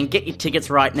 16. Get your tickets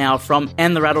right now from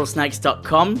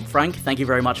andtherattlesnakes.com. Frank, thank you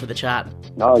very much for the chat.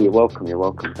 No, you're welcome. You're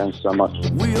welcome. Thanks so much.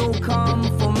 We all come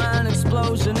from an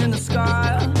explosion in the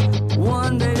sky.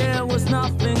 One day there was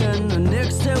nothing, and the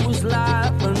next there was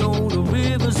life. And all the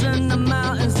rivers and the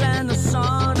mountains and the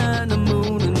sun and the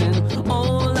moon, and then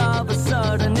all of a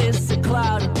sudden it's a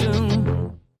cloud of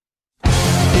doom.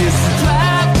 It's a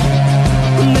trap,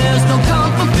 and there's no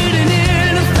comfort fitting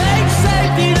in a fake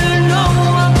safety that no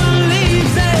one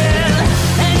believes in.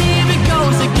 And if it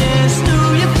goes against who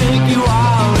you think you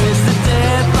are, it's the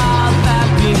death of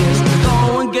happiness.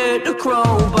 Go and get the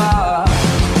crowbar.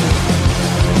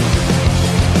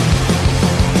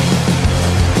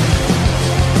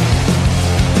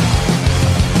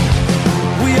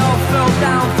 We all fell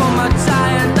down from a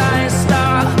giant dying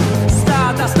star.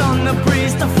 Stardust on the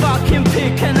breeze to fucking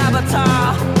pick an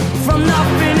avatar. From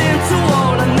nothing into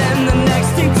all, and then the next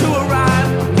thing to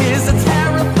arrive is a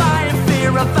terrifying fear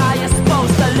of how you're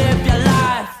supposed to live your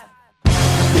life.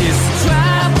 It's a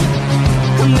trap,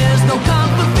 and there's no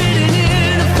comfort fitting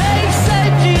in a fake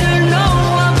safety that no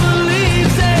one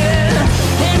believes in.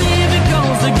 And if it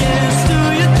goes against who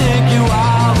you think you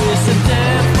are, it's a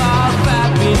death of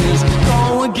happiness.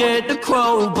 Go and get the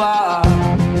crowbar.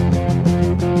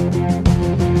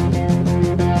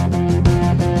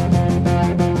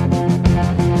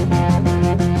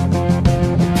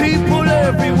 People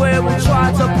everywhere will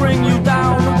try to bring you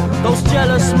down. Those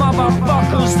jealous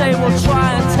motherfuckers, they will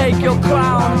try and take your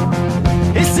crown.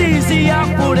 It's easier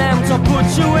for them to put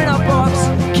you in a box,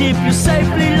 keep you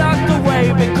safely locked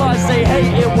away, because they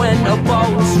hate it when the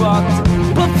boat's rocked.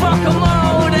 But fuck them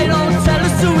all, they don't tell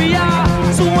us who we are.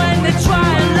 So when they try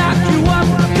and lock you up,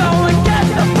 go and get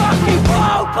the fucking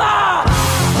crowbar.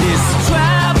 It's a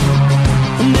trap,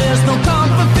 and there's no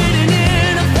comfort fitting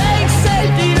in a fake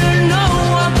safety that no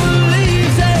one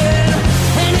believes in.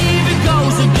 And if it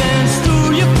goes against who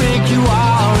you think you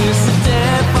are, it's the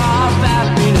death of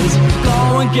happiness.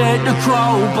 Go and get the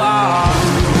crowbar.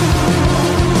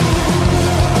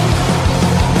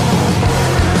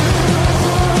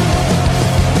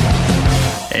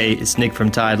 Hey, it's Nick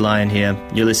from Tired Lion here.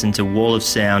 You're listening to Wall of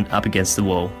Sound, Up Against the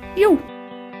Wall. You.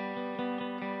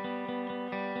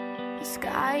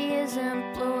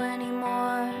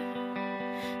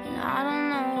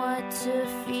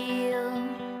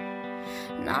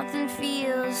 Nothing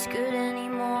feels good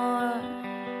anymore,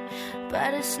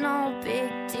 but it's no big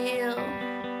deal.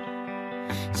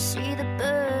 See the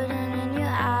burden in your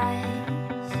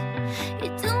eyes.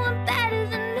 You're doing better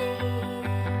than me.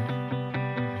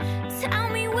 Tell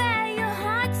me where your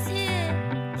heart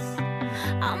sits.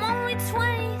 I'm only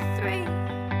 23.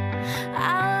 La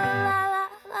la la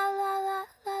la la la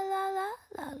la la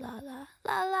la la la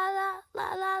la la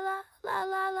la la la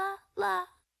la la la.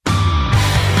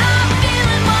 I'm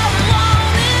feeling more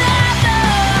alone than ever.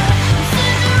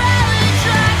 Cinderella,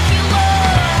 Dracula.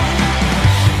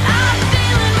 I'm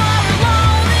feeling more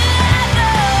alone than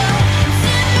ever.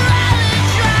 Cinderella,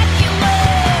 Dracula.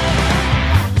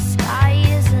 The sky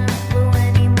isn't blue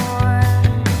anymore,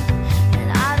 and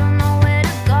I don't know where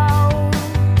to go.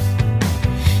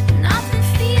 Nothing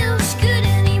feels good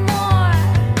anymore,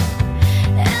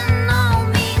 and no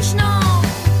means no.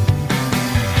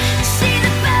 See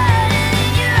the burden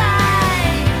in your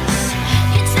eyes.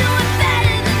 You're doing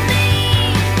better than me.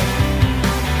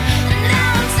 And now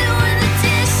I'm doing the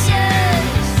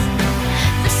dishes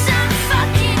for some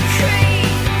fucking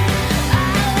creep. I'm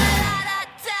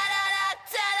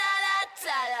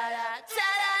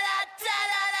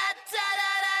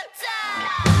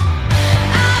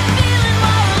feeling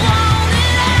more alone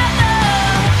than ever.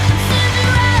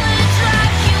 Cinderella,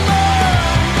 Dracula.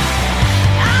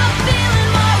 I'm feeling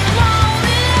more alone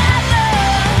than ever.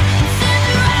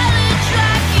 Cinderella,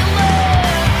 Dracula.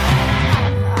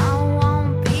 I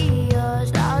won't be yours.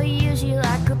 I'll use you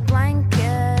like a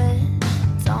blanket.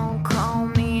 Don't call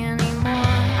me anymore.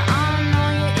 I know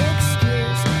your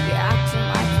excuse. You're acting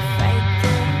like you faked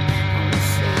it. I'm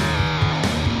asleep.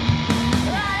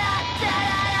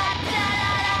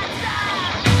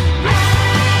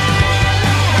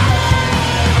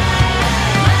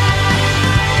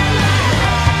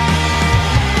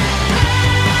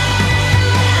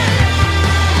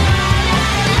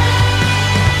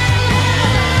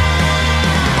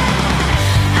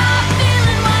 I'm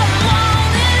feeling more alone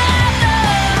than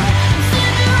ever.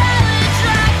 Cinderella,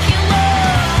 Dracula.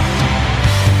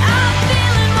 I'm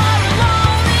feeling more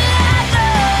alone than ever.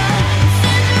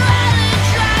 Cinderella,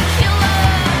 Dracula.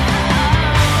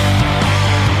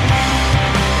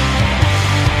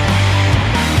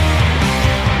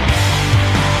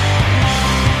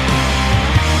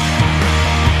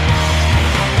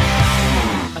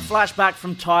 A flashback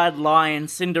from Tired Lion,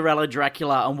 Cinderella,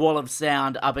 Dracula, and Wall of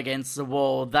Sound Up Against the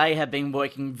Wall. They have been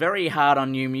working very hard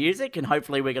on new music, and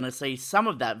hopefully we're going to see some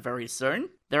of that very soon.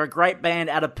 They're a great band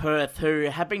out of Perth who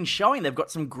have been showing they've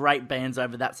got some great bands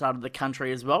over that side of the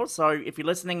country as well. So if you're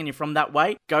listening and you're from that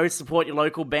way, go support your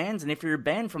local bands. And if you're a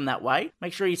band from that way,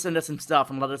 make sure you send us some stuff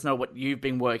and let us know what you've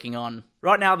been working on.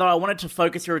 Right now, though, I wanted to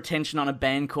focus your attention on a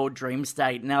band called Dream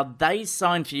State. Now, they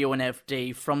signed to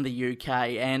UNFD from the UK,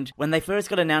 and when they first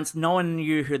got announced, no one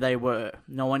knew who they were.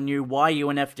 No one knew why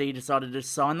UNFD decided to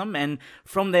sign them, and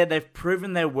from there, they've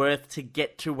proven their worth to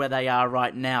get to where they are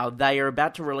right now. They are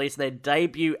about to release their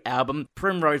debut album,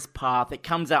 Primrose Path. It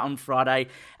comes out on Friday,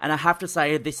 and I have to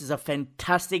say, this is a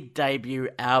fantastic debut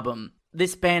album.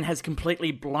 This band has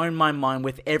completely blown my mind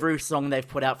with every song they've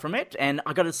put out from it, and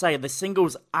I gotta say, the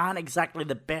singles aren't exactly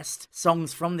the best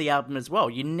songs from the album as well.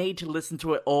 You need to listen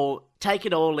to it all, take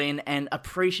it all in, and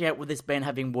appreciate what this band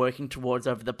have been working towards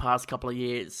over the past couple of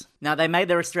years. Now, they made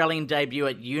their Australian debut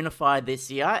at Unify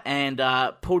this year, and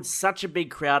pulled such a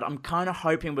big crowd. I'm kind of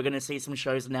hoping we're going to see some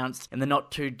shows announced in the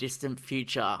not too distant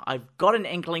future. I've got an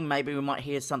inkling maybe we might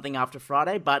hear something after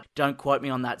Friday, but don't quote me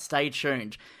on that. Stay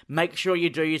tuned. Make sure you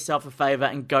do yourself a favour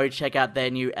and go check out their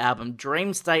new album.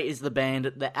 Dream State is the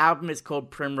band. The album is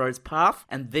called Primrose Path,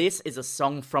 and this is a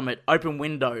song from it. Open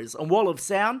Windows on Wall of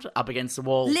Sound, Up Against the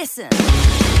Wall. Listen. Bleeding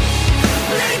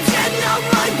out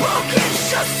my pockets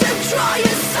just to try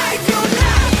and save your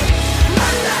life.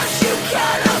 Unless you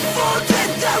can afford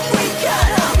it, then we can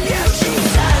help you, she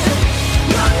said.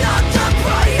 You're not the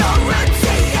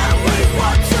priority, and we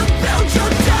want to build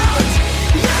your doubt.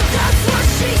 Yeah, that's what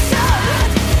she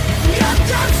said. Yeah,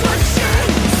 that's what she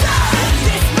said.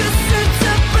 This pursuit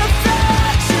of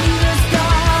perfection has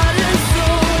got us so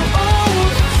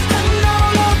old, and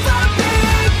all of our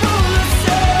people are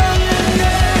selling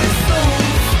their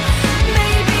souls.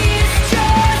 Maybe it's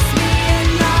just me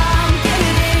and I'm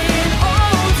getting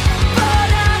old, but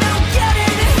I don't get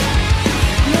it.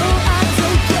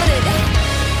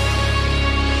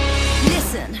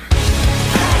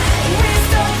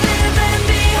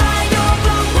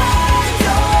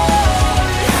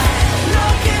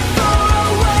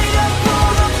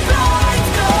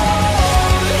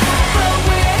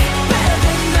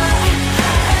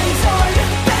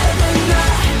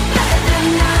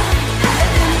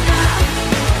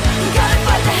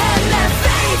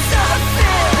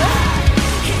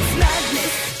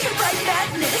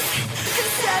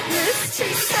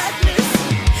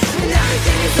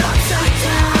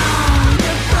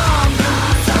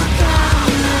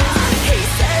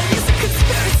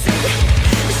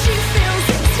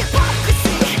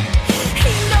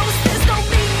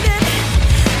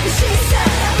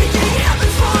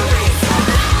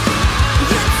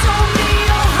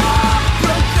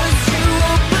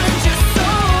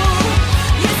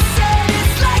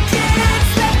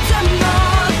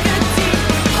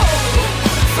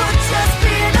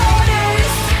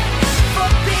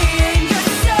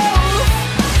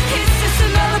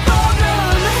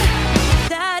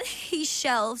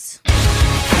 shelves.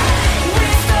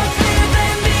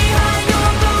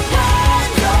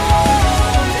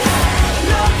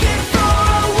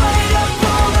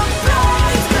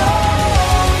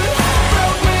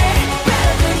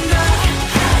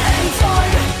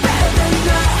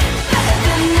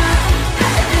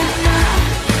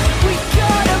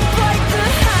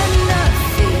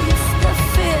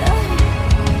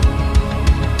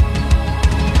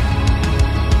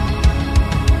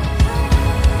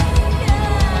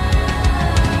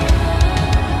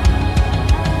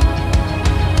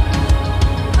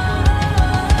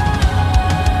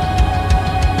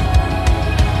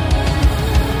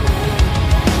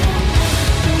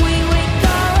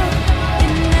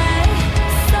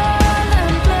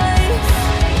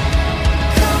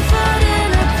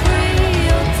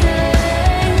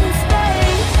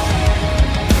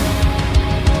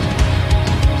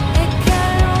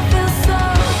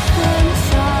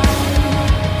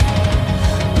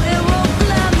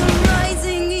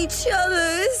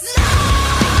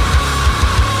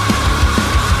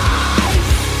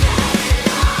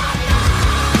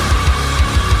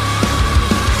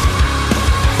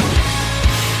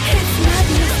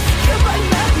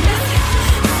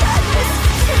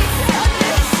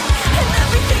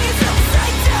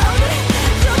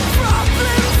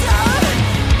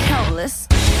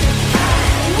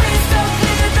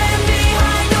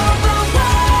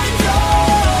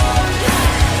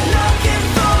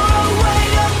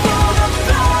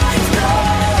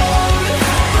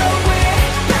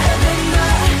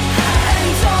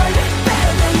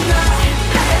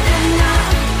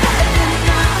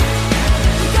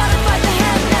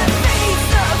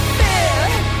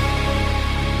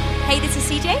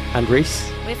 And Reese.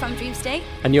 We're from Dream State.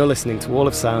 And you're listening to Wall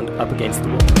of Sound Up Against the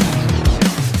Wall.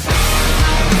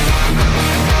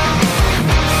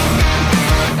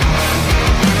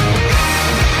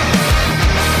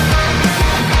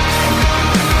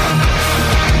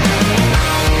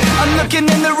 Looking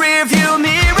in the rearview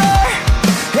mirror,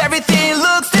 everything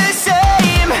looks the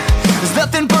same. There's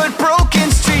nothing but broken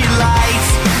streetlights.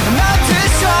 I'm not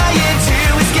just trying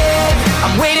to escape.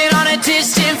 I'm waiting on a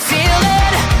distant feeling.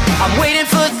 I'm waiting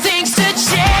for things to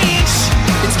change.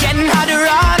 It's getting hard to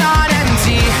run on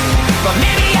empty, but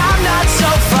maybe I'm not so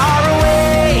far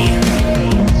away.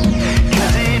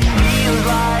 'Cause it feels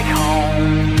like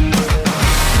home.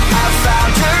 I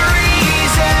found a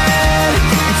reason,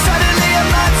 and suddenly I'm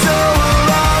not so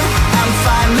alone. I'm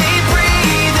finally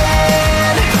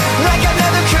breathing like I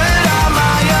never could on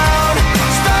my own.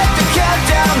 Start the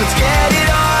countdown, let's get it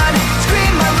on.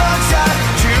 Scream my lungs out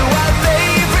to our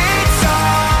favorite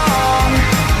song.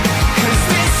 'Cause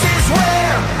this is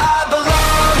where I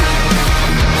belong.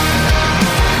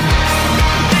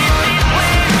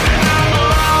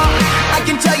 I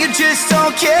can tell you just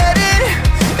don't get it,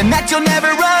 and that you'll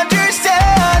never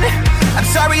understand. I'm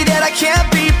sorry that I can't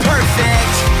be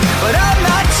perfect, but I'm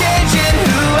not changing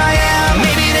who I am.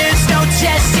 Maybe there's no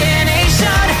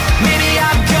destination, maybe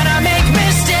I'm gonna make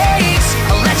mistakes.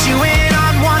 I'll let you in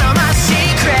on one of my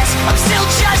secrets. I'm still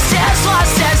just as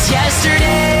lost as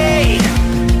yesterday,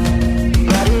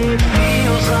 but it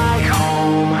feels like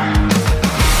home.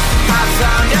 I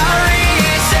found a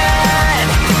reason,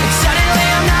 and suddenly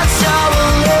I'm not so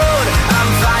alone. I'm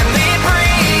finally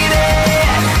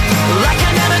breathing like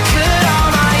I never could on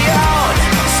my own.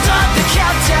 Start the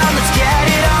countdown, let's get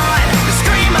it on.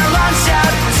 Scream my lungs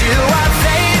out to our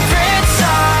favorite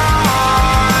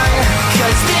song.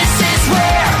 'Cause this is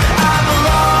where I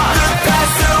belong. Look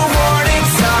past the warning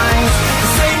signs, the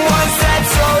same ones that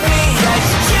told me I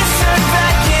should just turn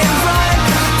back and run.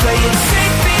 Play it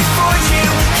safe before you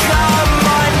come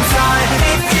undone.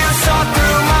 If you saw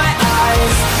through my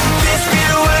eyes, this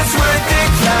view was worth the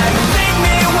climb. Believe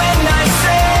me when I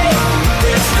say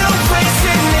there's no place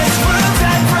in this world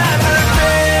I'd rather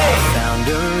be. Found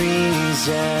a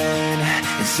reason,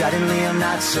 and suddenly I'm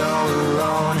not so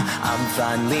alone. I'm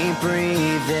finally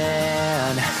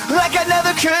breathing like I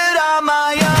never could on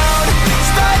my own.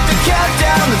 Start the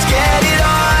countdown, let's get it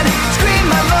on. Scream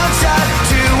my lungs out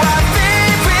to our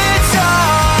favorite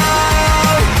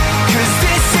song. 'Cause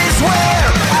this is where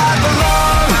I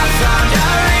belong. I found a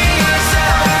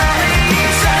reason,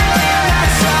 suddenly I'm not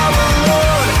so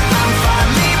alone. I'm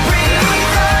finally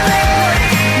breathing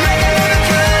like I never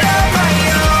could on my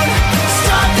own.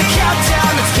 Start the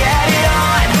countdown, let's get it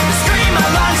on. Scream my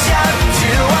lungs out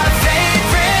to our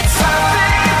favorite song.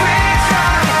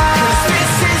 'Cause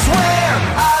this is where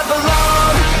I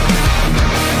belong.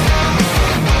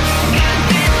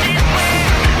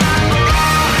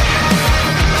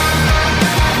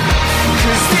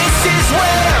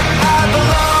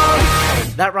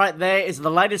 is the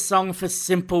latest song for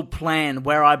Simple Plan,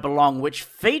 Where I Belong, which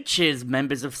features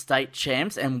members of State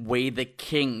Champs and We the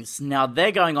Kings. Now,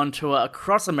 they're going on tour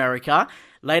across America.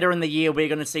 Later in the year, we're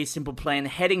going to see Simple Plan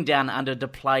heading down under to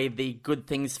play the Good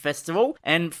Things Festival.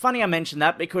 And funny I mentioned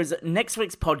that because next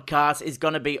week's podcast is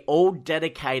going to be all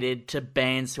dedicated to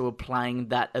bands who are playing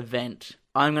that event.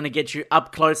 I'm going to get you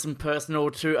up close and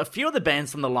personal to a few of the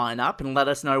bands from the lineup and let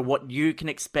us know what you can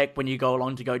expect when you go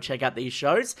along to go check out these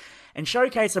shows and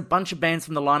showcase a bunch of bands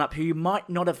from the lineup who you might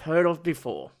not have heard of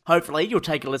before. Hopefully, you'll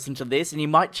take a listen to this and you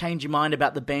might change your mind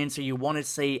about the bands who you want to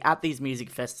see at these music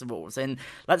festivals. And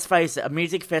let's face it, a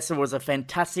music festival is a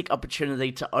fantastic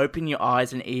opportunity to open your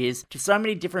eyes and ears to so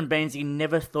many different bands you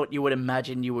never thought you would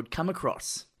imagine you would come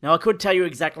across. Now, I could tell you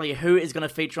exactly who is going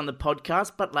to feature on the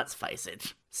podcast, but let's face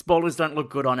it, spoilers don't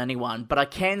look good on anyone. But I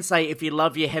can say if you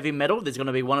love your heavy metal, there's going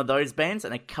to be one of those bands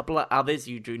and a couple of others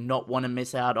you do not want to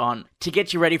miss out on. To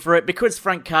get you ready for it, because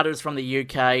Frank Carter is from the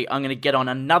UK, I'm going to get on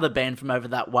another band from over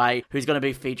that way who's going to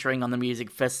be featuring on the music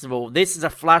festival. This is a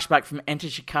flashback from Enter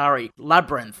Shikari,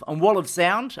 Labyrinth, on Wall of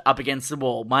Sound, Up Against the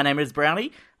Wall. My name is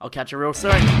Brownie. I'll catch you real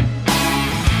soon.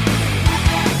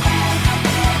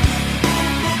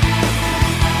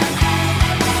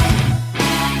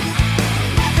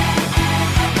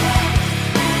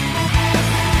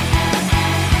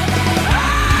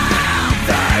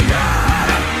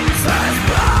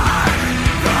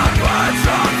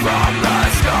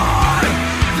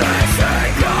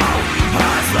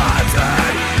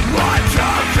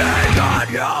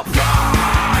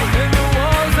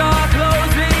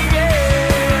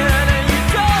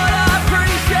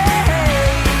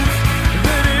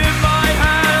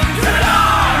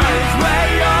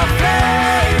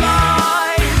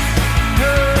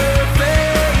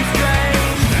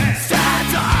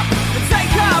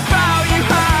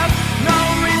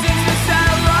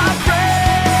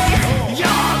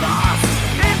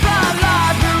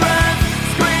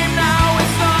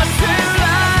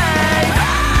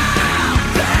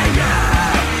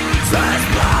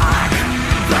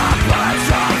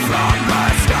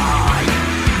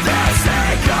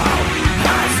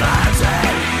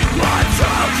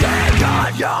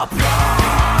 Your pride.